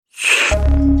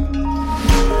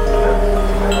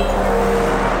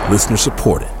Listener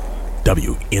supported.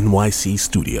 WNYC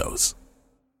Studios.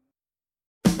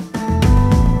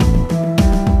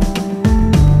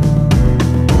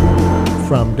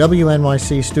 From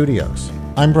WNYC Studios,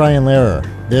 I'm Brian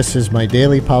Lehrer. This is my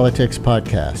daily politics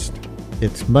podcast.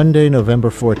 It's Monday, November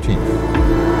 14th.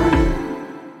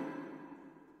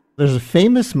 There's a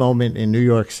famous moment in New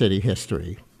York City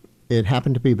history. It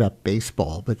happened to be about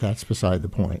baseball, but that's beside the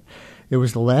point. It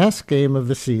was the last game of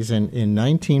the season in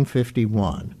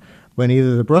 1951, when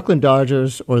either the Brooklyn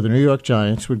Dodgers or the New York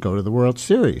Giants would go to the World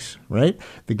Series, right?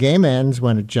 The game ends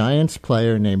when a Giants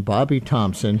player named Bobby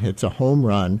Thompson hits a home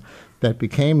run that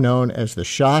became known as the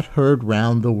shot heard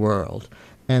round the world.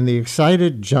 And the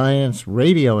excited Giants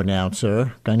radio announcer,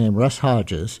 a guy named Russ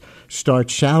Hodges,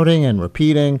 starts shouting and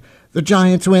repeating, "The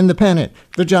Giants win the pennant!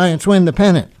 The Giants win the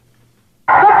pennant!"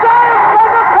 The Giants win the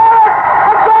pennant!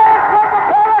 The Giants win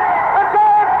the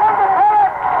pennant!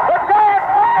 The Giants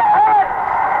win the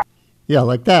pennant! Yeah,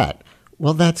 like that.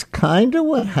 Well, that's kind of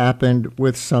what happened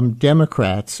with some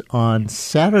Democrats on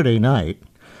Saturday night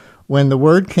when the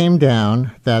word came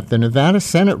down that the Nevada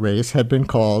Senate race had been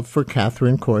called for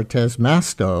Catherine Cortez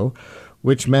Masto,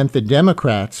 which meant the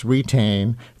Democrats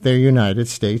retain their United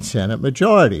States Senate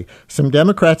majority. Some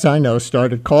Democrats I know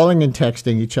started calling and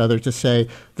texting each other to say,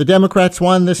 the Democrats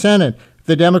won the Senate,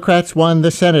 the Democrats won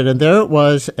the Senate. And there it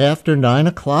was after 9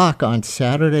 o'clock on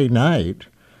Saturday night,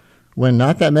 when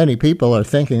not that many people are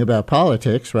thinking about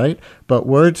politics, right? But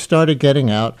words started getting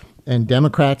out, and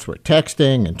Democrats were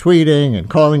texting and tweeting and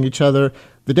calling each other,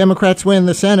 the Democrats win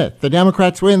the Senate, the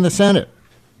Democrats win the Senate.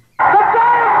 The Giants win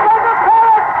the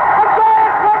pennant! The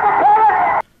Giants win the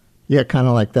pennant! Yeah, kind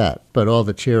of like that. But all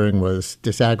the cheering was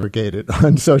disaggregated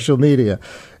on social media.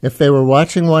 If they were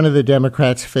watching one of the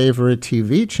Democrats' favorite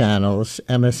TV channels,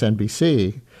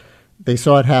 MSNBC, they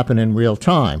saw it happen in real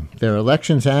time. Their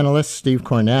elections analyst, Steve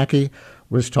Kornacki,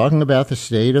 was talking about the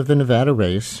state of the Nevada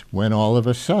race when all of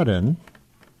a sudden...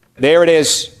 There it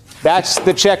is. That's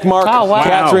the check mark. Oh, wow.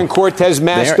 Catherine Cortez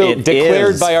Masto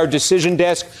declared is. by our decision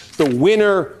desk the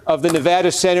winner of the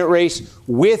Nevada Senate race.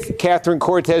 With Catherine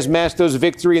Cortez Masto's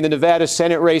victory in the Nevada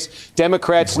Senate race,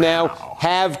 Democrats now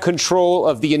have control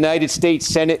of the United States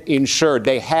Senate ensured.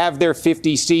 They have their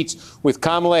 50 seats, with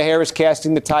Kamala Harris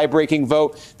casting the tie-breaking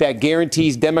vote that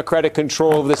guarantees Democratic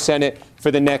control of the Senate for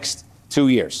the next 2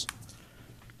 years.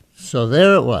 So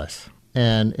there it was.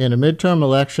 And in a midterm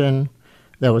election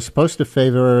that was supposed to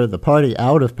favor the party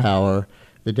out of power,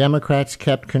 the Democrats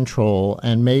kept control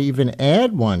and may even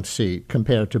add one seat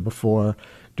compared to before,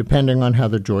 depending on how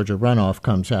the Georgia runoff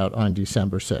comes out on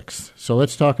December 6th. So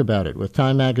let's talk about it with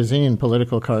Time Magazine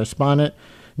political correspondent,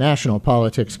 national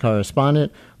politics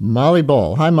correspondent, Molly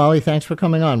Ball. Hi, Molly. Thanks for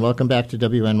coming on. Welcome back to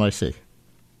WNYC.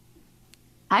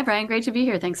 Hi, Brian. Great to be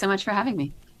here. Thanks so much for having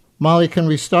me. Molly, can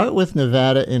we start with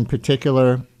Nevada in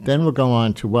particular? Then we'll go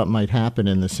on to what might happen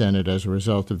in the Senate as a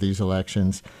result of these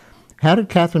elections. How did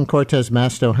Catherine Cortez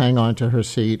Masto hang on to her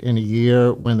seat in a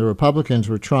year when the Republicans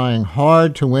were trying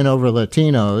hard to win over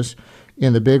Latinos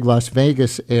in the big Las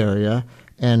Vegas area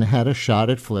and had a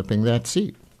shot at flipping that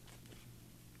seat?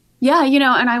 Yeah,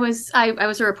 and I was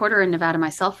a reporter in Nevada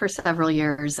myself for several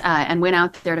years and went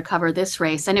out there to cover this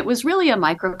race. And it was really a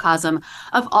microcosm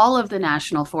of all of the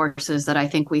national forces that I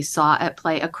think we saw at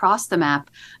play across the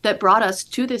map that brought us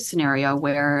to this scenario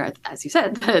where, as you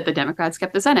said, the Democrats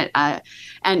kept the Senate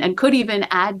and could even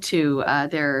add to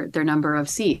their number of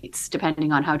seats,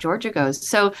 depending on how Georgia goes.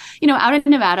 So, out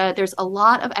in Nevada, there's a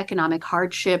lot of economic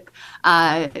hardship.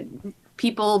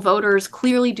 Voters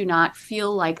clearly do not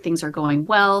feel like things are going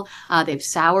well. They've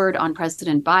soured on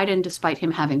President Biden, despite him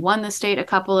having won the state a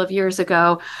couple of years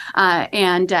ago.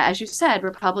 And as you said,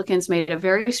 Republicans made a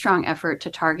very strong effort to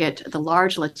target the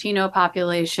large Latino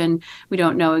population. We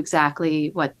don't know exactly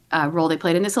what role they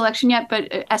played in this election yet, but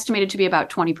estimated to be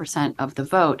about 20% of the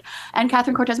vote. And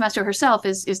Catherine Cortez Masto herself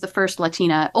is the first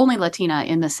only Latina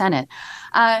in the Senate.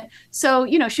 So,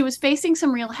 she was facing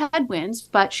some real headwinds,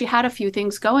 but she had a few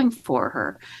things going for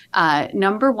her.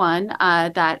 Number one,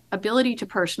 that ability to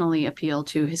personally appeal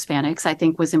to Hispanics, I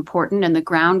think, was important. And the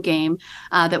ground game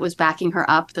that was backing her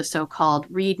up, the so-called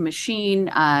Reid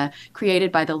machine,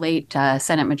 created by the late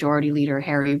Senate Majority Leader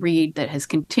Harry Reid, that has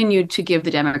continued to give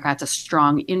the Democrats a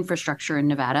strong infrastructure in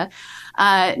Nevada.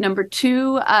 Number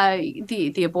two,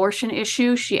 the abortion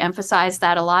issue. She emphasized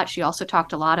that a lot. She also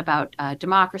talked a lot about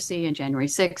democracy and January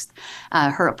 6th.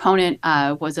 Her opponent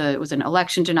was an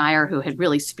election denier who had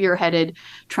really spearheaded supported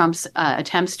Trump's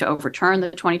attempts to overturn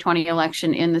the 2020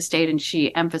 election in the state, and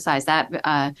she emphasized that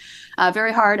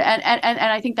very hard. And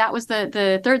I think that was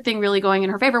the third thing really going in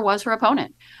her favor was her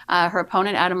opponent. Her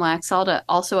opponent, Adam Laxalt,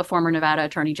 also a former Nevada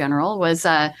attorney general, was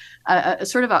a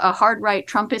sort of a hard right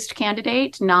Trumpist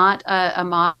candidate, not a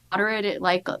moderate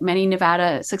like many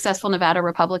successful Nevada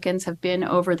Republicans have been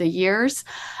over the years.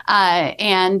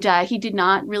 And he did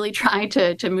not really try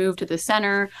to move to the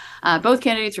center. Both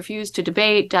candidates refused to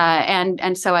debate.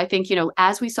 And so I think,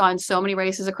 as we saw in so many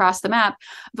races across the map,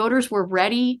 voters were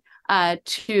ready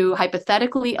to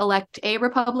hypothetically elect a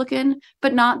Republican,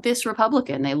 but not this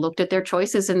Republican. They looked at their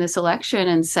choices in this election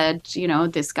and said,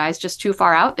 this guy's just too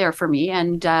far out there for me,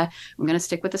 and I'm going to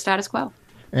stick with the status quo.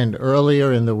 And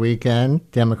earlier in the weekend,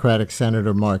 Democratic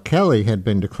Senator Mark Kelly had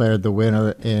been declared the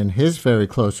winner in his very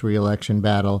close re-election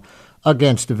battle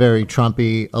against a very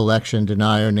Trumpy election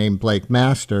denier named Blake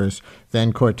Masters.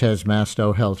 Then Cortez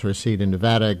Masto held her seat in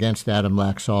Nevada against Adam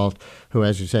Laxalt, who,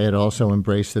 as you say, had also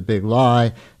embraced the big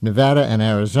lie. Nevada and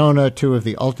Arizona, two of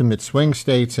the ultimate swing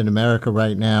states in America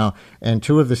right now, and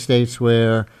two of the states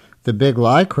where the big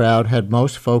lie crowd had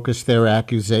most focused their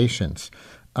accusations.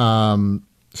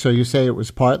 So you say it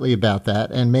was partly about that,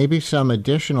 and maybe some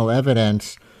additional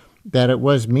evidence that it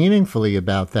was meaningfully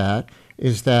about that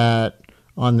is that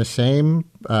on the same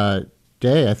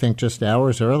day, I think just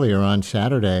hours earlier on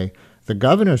Saturday, the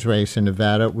governor's race in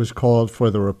Nevada was called for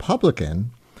the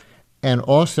Republican, and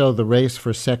also the race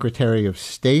for Secretary of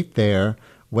State there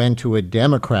went to a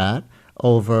Democrat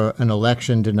over an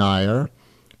election denier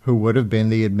who would have been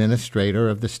the administrator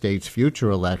of the state's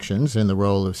future elections in the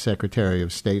role of Secretary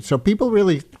of State. So people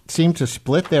really seem to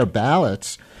split their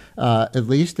ballots, at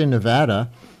least in Nevada,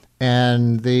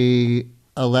 and the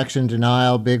election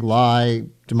denial, big lie,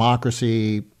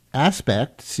 democracy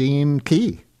aspect seem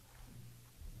key.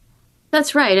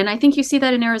 That's right. And I think you see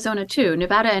that in Arizona, too.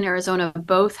 Nevada and Arizona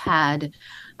both had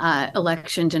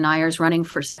election deniers running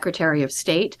for Secretary of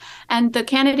State. And the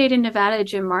candidate in Nevada,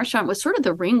 Jim Marchant, was sort of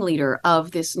the ringleader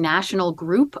of this national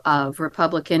group of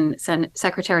Republican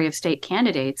Secretary of State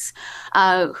candidates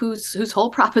whose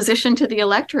whole proposition to the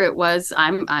electorate was,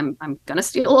 I'm going to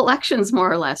steal elections,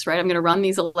 more or less, right? I'm going to run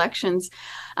these elections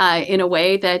in a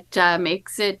way that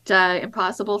makes it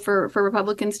impossible for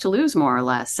Republicans to lose, more or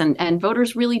less. And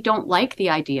voters really don't like the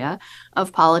idea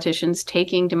of politicians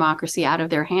taking democracy out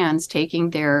of their hands, taking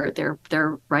their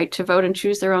right to vote and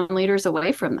choose their own leaders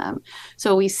away from them.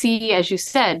 So we see, as you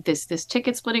said, this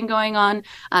ticket splitting going on,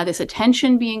 this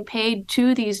attention being paid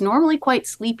to these normally quite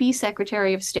sleepy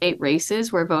Secretary of State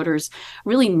races where voters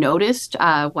really noticed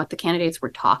what the candidates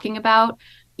were talking about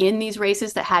in these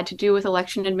races that had to do with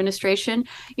election administration,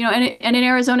 and in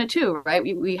Arizona too, right?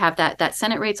 We have that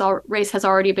Senate race has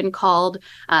already been called.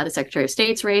 The Secretary of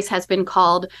State's race has been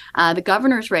called. The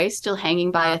governor's race still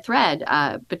hanging by a thread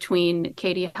between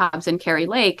Katie Hobbs and Kari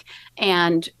Lake.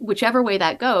 And whichever way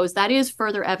that goes, that is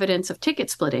further evidence of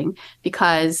ticket splitting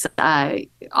because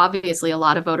obviously a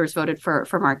lot of voters voted for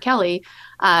Mark Kelly,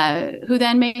 who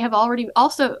then may have already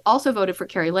also voted for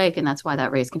Kari Lake, and that's why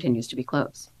that race continues to be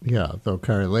close. Yeah, though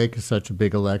Kari Lake is such a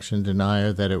big election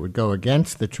denier that it would go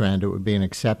against the trend. It would be an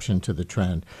exception to the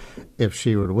trend if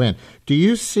she were to win. Do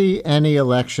you see any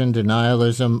election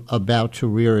denialism about to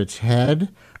rear its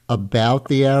head about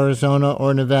the Arizona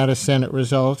or Nevada Senate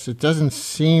results? It doesn't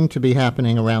seem to be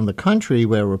happening around the country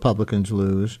where Republicans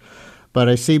lose. But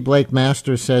I see Blake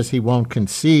Masters says he won't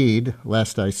concede,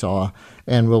 last I saw,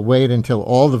 and will wait until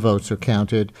all the votes are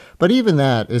counted. But even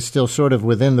that is still sort of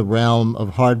within the realm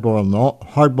of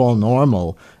hardball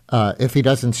normal if he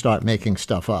doesn't start making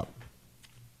stuff up.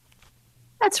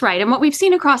 That's right. And what we've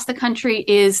seen across the country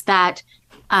is that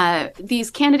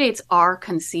these candidates are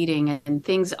conceding and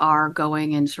things are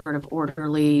going in sort of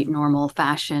orderly, normal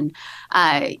fashion.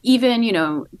 Even,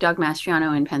 Doug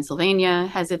Mastriano in Pennsylvania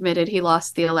has admitted he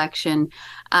lost the election.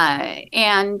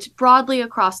 And broadly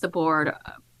across the board,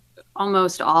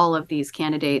 almost all of these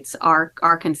candidates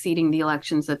are conceding the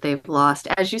elections that they've lost.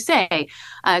 As you say,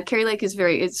 Kari Lake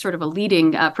is sort of a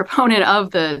leading proponent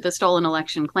of the stolen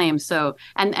election claim. So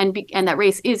and that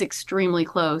race is extremely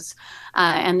close.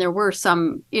 And there were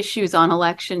some issues on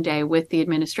election day with the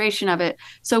administration of it.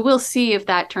 So we'll see if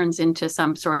that turns into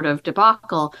some sort of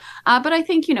debacle. But I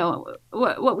think,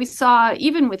 what we saw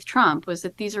even with Trump was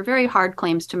that these are very hard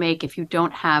claims to make if you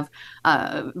don't have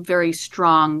a very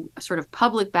strong sort of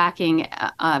public backing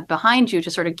behind you to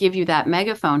sort of give you that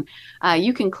megaphone.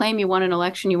 You can claim you won an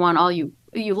election, you won all you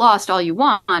you lost all you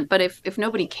want, but if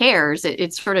nobody cares,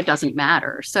 it sort of doesn't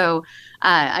matter. So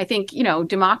I think,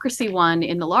 democracy won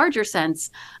in the larger sense,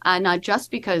 not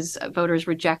just because voters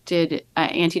rejected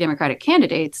anti-democratic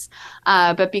candidates,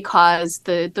 but because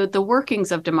the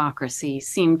workings of democracy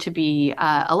seem to be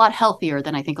a lot healthier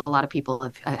than I think a lot of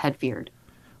people had feared.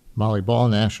 Molly Ball,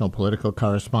 national political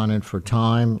correspondent for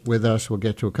Time, with us. We'll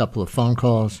get to a couple of phone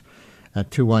calls at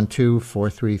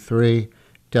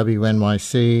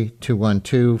 212-433-WNYC,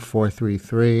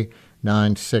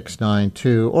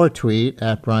 212-433-9692, or tweet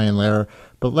at Brian Lehrer.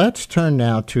 But let's turn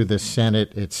now to the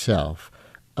Senate itself.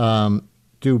 Does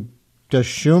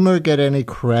Schumer get any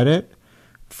credit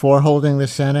for holding the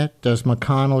Senate? Does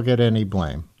McConnell get any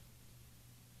blame?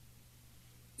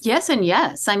 Yes and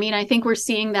yes. I mean, I think we're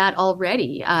seeing that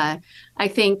already. I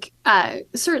think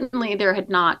certainly there had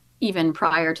not, even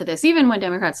prior to this, even when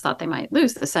Democrats thought they might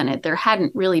lose the Senate, there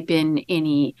hadn't really been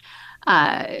any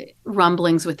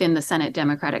rumblings within the Senate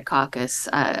Democratic caucus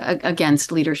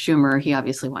against Leader Schumer. He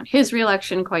obviously won his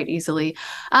reelection quite easily.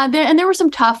 And there were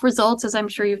some tough results, as I'm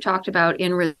sure you've talked about,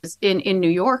 in New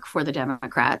York for the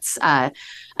Democrats that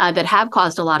have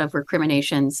caused a lot of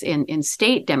recriminations in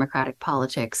state Democratic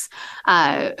politics.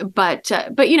 But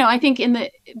I think in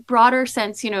the broader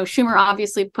sense, Schumer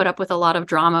obviously put up with a lot of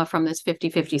drama from this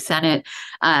 50-50 Senate.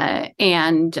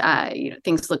 And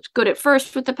things looked good at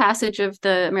first with the passage of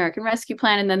the American Rescue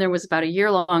Plan. And then there was about a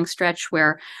year-long stretch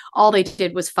where all they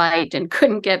did was fight and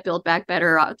couldn't get Build Back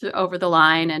Better over the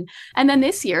line. And then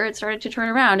this year it started to turn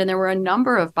around, and there were a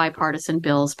number of bipartisan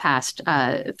bills passed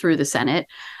through the Senate.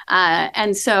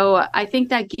 And so I think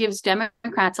that gives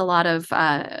Democrats a lot of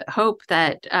hope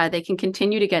that they can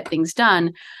continue to get things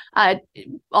done.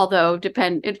 Although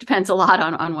it depends a lot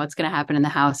on what's going to happen in the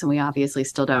House, and we obviously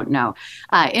still don't know.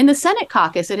 In the Senate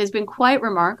caucus, it has been quite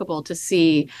remarkable to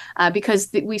see, because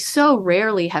we so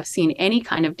rarely have seen any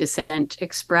kind of dissent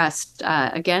expressed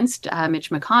against Mitch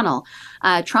McConnell.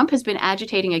 Trump has been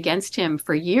agitating against him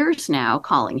for years now,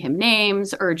 calling him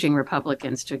names, urging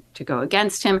Republicans to go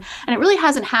against him, and it really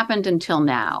hasn't happened until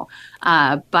now.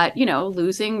 But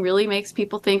losing really makes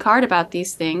people think hard about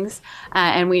these things,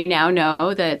 and we now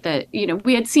know that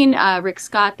we had seen Rick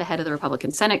Scott, the head of the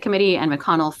Republican Senate Committee, and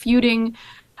McConnell feuding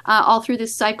all through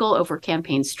this cycle over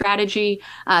campaign strategy.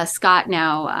 Scott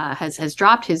now has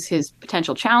dropped his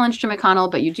potential challenge to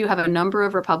McConnell, but you do have a number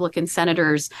of Republican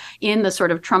senators in the sort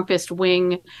of Trumpist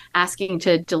wing asking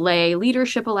to delay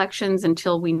leadership elections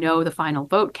until we know the final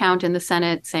vote count in the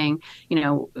Senate, saying,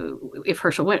 if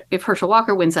Herschel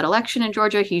Walker wins that election in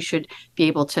Georgia, he should be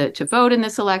able to vote in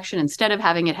this election instead of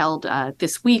having it held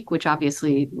this week, which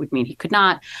obviously would mean he could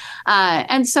not.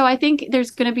 And so I think there's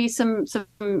going to be some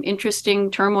interesting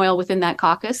turmoil within that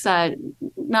caucus.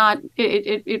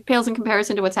 It pales in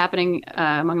comparison to what's happening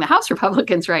among the House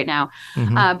Republicans right now.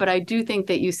 Mm-hmm. But I do think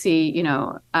that you see,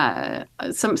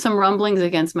 some rumblings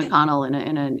against McConnell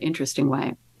in an interesting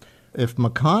way. If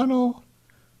McConnell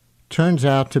turns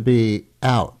out to be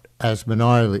out as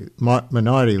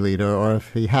minority leader, or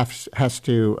if he has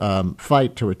to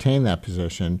fight to retain that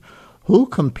position, who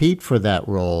compete for that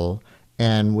role?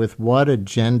 And with what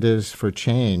agendas for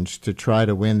change to try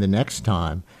to win the next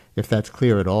time, if that's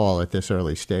clear at all at this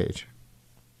early stage?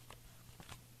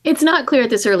 It's not clear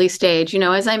at this early stage.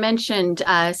 As I mentioned,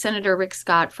 Senator Rick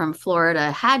Scott from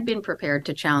Florida had been prepared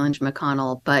to challenge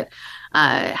McConnell, but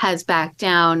has backed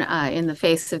down in the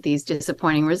face of these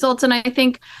disappointing results. And I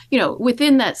think,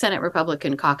 within that Senate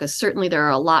Republican caucus, certainly there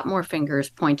are a lot more fingers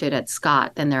pointed at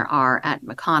Scott than there are at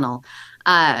McConnell.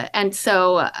 And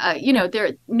so,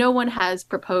 no one has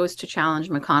proposed to challenge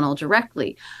McConnell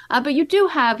directly. But you do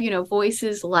have,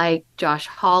 voices like Josh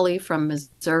Hawley from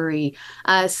Missouri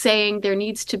saying there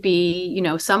needs to be,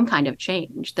 some kind of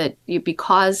change, that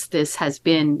because this has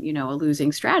been, a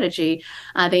losing strategy,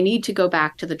 they need to go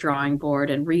back to the drawing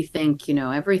board and rethink,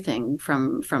 everything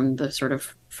from the sort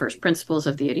of first principles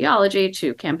of the ideology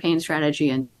to campaign strategy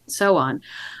and so on.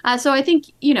 So I think,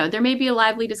 there may be a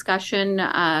lively discussion.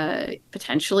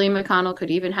 Potentially McConnell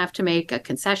could even have to make a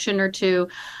concession or two.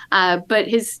 But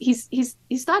he's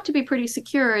thought to be pretty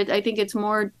secure. I think it's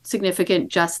more significant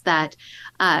just that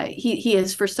he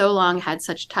has for so long had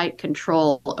such tight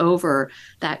control over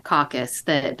that caucus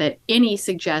that any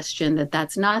suggestion that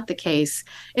that's not the case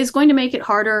is going to make it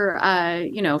harder,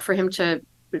 for him to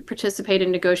participate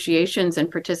in negotiations and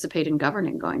participate in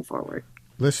governing going forward.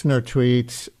 Listener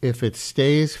tweets, if it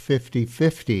stays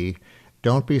 50-50,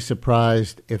 don't be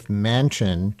surprised if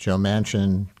Manchin, Joe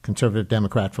Manchin, conservative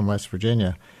Democrat from West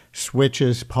Virginia,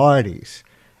 switches parties.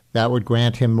 That would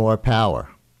grant him more power.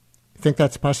 You think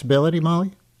that's a possibility,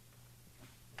 Molly?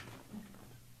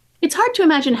 It's hard to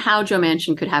imagine how Joe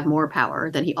Manchin could have more power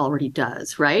than he already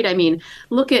does, right? I mean,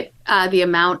 look at the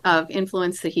amount of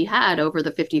influence that he had over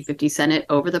the 50-50 Senate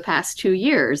over the past 2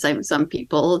 years. Some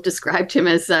people described him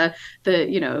as the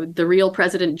real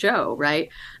President Joe, right?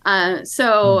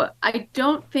 So I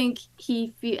don't think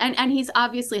and he's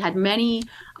obviously had many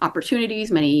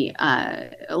opportunities,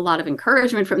 a lot of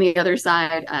encouragement from the other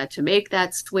side to make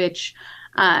that switch.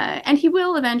 And he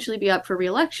will eventually be up for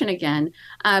re-election again.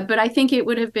 But I think it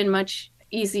would have been much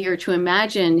easier to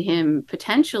imagine him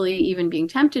potentially even being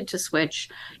tempted to switch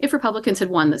if Republicans had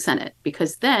won the Senate,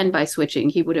 because then by switching,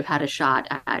 he would have had a shot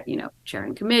at,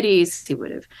 chairing committees. He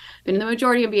would have been in the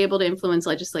majority and be able to influence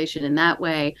legislation in that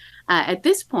way. At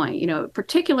this point,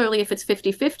 particularly if it's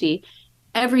 50-50,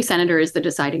 every senator is the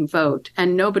deciding vote,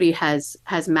 and nobody has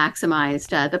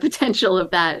maximized the potential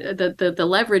of that, the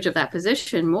leverage of that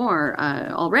position more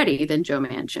already than Joe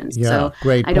Manchin. Yeah, so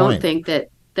great I don't point. think that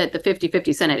the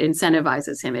 50-50 Senate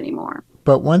incentivizes him anymore.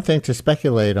 But one thing to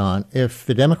speculate on, if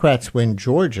the Democrats win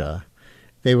Georgia,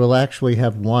 they will actually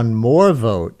have one more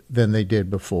vote than they did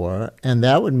before, and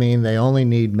that would mean they only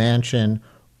need Manchin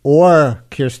or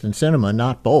Kyrsten Sinema,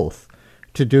 not both,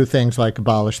 to do things like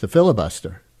abolish the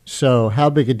filibuster. So how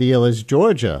big a deal is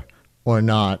Georgia or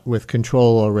not, with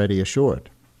control already assured?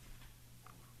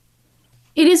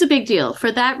 It is a big deal for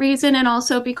that reason, and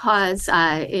also because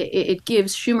it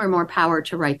gives Schumer more power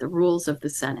to write the rules of the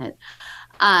Senate.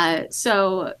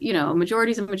 So,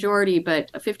 majority is a majority,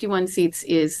 but 51 seats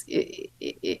is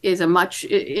a much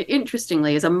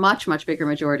bigger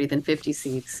majority than 50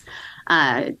 seats,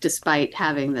 despite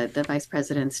having the vice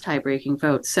president's tie-breaking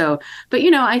vote. So, but,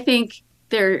 I think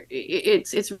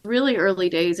it's really early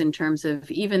days in terms of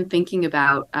even thinking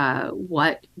about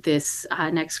what this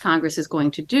next Congress is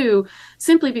going to do,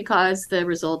 simply because the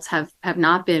results have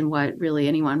not been what really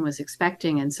anyone was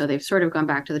expecting. And so they've sort of gone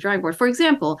back to the drawing board. For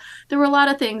example, there were a lot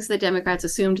of things that Democrats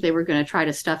assumed they were going to try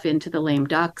to stuff into the lame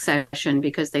duck session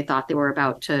because they thought they were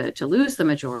about to lose the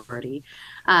majority.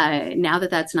 Now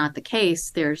that that's not the case,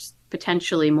 there's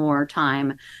potentially more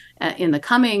time in the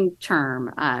coming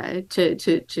term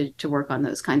to work on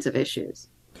those kinds of issues.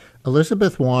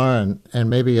 Elizabeth Warren and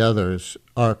maybe others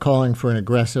are calling for an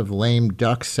aggressive lame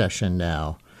duck session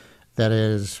now. That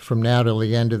is, from now till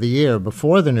the end of the year,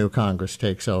 before the new Congress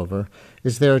takes over.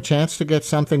 Is there a chance to get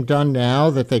something done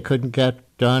now that they couldn't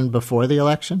get done before the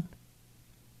election?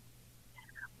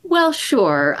 Well,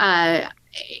 sure.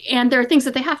 And there are things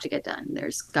that they have to get done.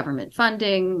 There's government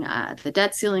funding, the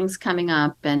debt ceiling's coming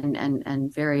up,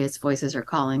 and various voices are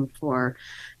calling for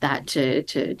that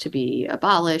to be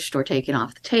abolished or taken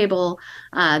off the table.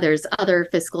 There's other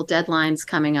fiscal deadlines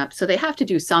coming up. So they have to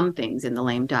do some things in the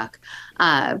lame duck.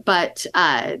 But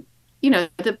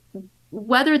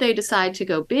whether they decide to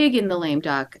go big in the lame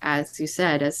duck, as you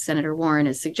said, as Senator Warren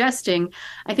is suggesting,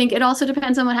 I think it also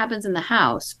depends on what happens in the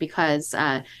House, because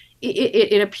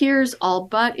it appears all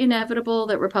but inevitable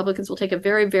that Republicans will take a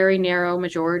very, very narrow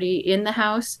majority in the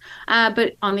House.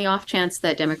 But on the off chance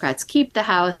that Democrats keep the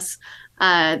House,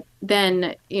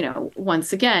 then,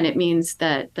 once again, it means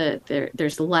that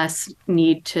there's less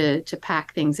need to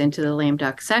pack things into the lame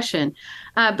duck session.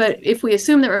 But if we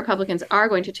assume that Republicans are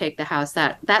going to take the House,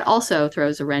 that also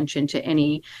throws a wrench into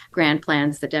any grand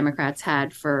plans that Democrats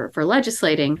had for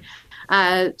legislating.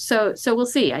 So we'll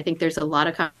see. I think there's a lot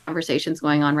of conversations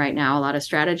going on right now, a lot of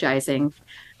strategizing,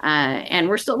 and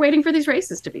we're still waiting for these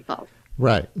races to be called.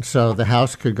 Right. So the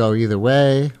House could go either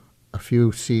way, a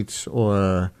few seats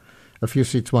one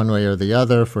way or the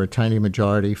other for a tiny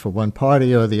majority for one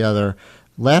party or the other.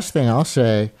 Last thing I'll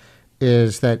say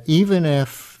is that even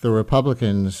if the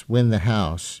Republicans win the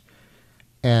House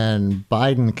and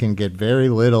Biden can get very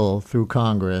little through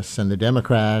Congress and the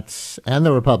Democrats and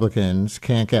the Republicans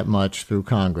can't get much through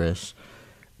Congress,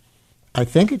 I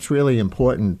think it's really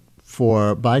important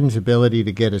for Biden's ability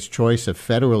to get his choice of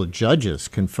federal judges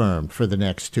confirmed for the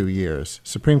next 2 years,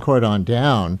 Supreme Court on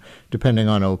down, depending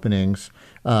on openings,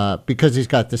 because he's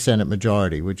got the Senate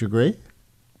majority. Would you agree?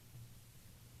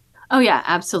 Oh, yeah,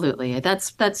 absolutely.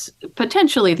 That's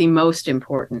potentially the most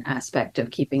important aspect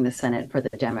of keeping the Senate for the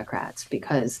Democrats,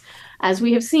 because as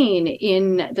we have seen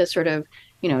in the sort of,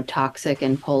 toxic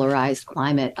and polarized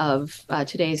climate of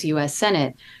today's U.S.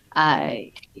 Senate,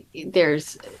 the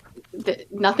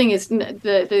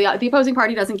opposing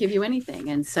party doesn't give you anything.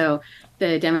 And so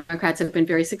the Democrats have been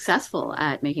very successful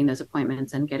at making those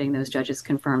appointments and getting those judges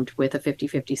confirmed with a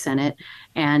 50-50 Senate.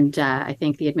 And I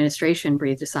think the administration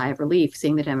breathed a sigh of relief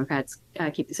seeing the Democrats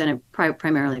keep the Senate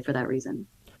primarily for that reason.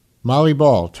 Molly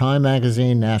Ball, Time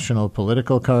Magazine national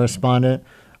political correspondent.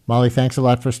 Molly, thanks a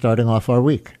lot for starting off our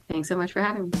week. Thanks so much for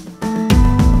having me.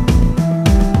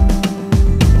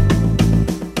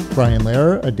 Brian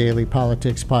Lehrer, a daily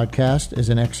politics podcast, is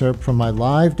an excerpt from my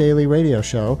live daily radio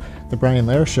show, The Brian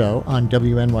Lehrer Show, on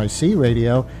WNYC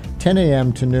Radio, 10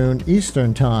 a.m. to noon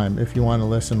Eastern Time, if you want to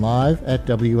listen live at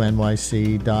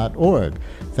wnyc.org.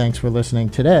 Thanks for listening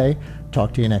today.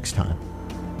 Talk to you next time.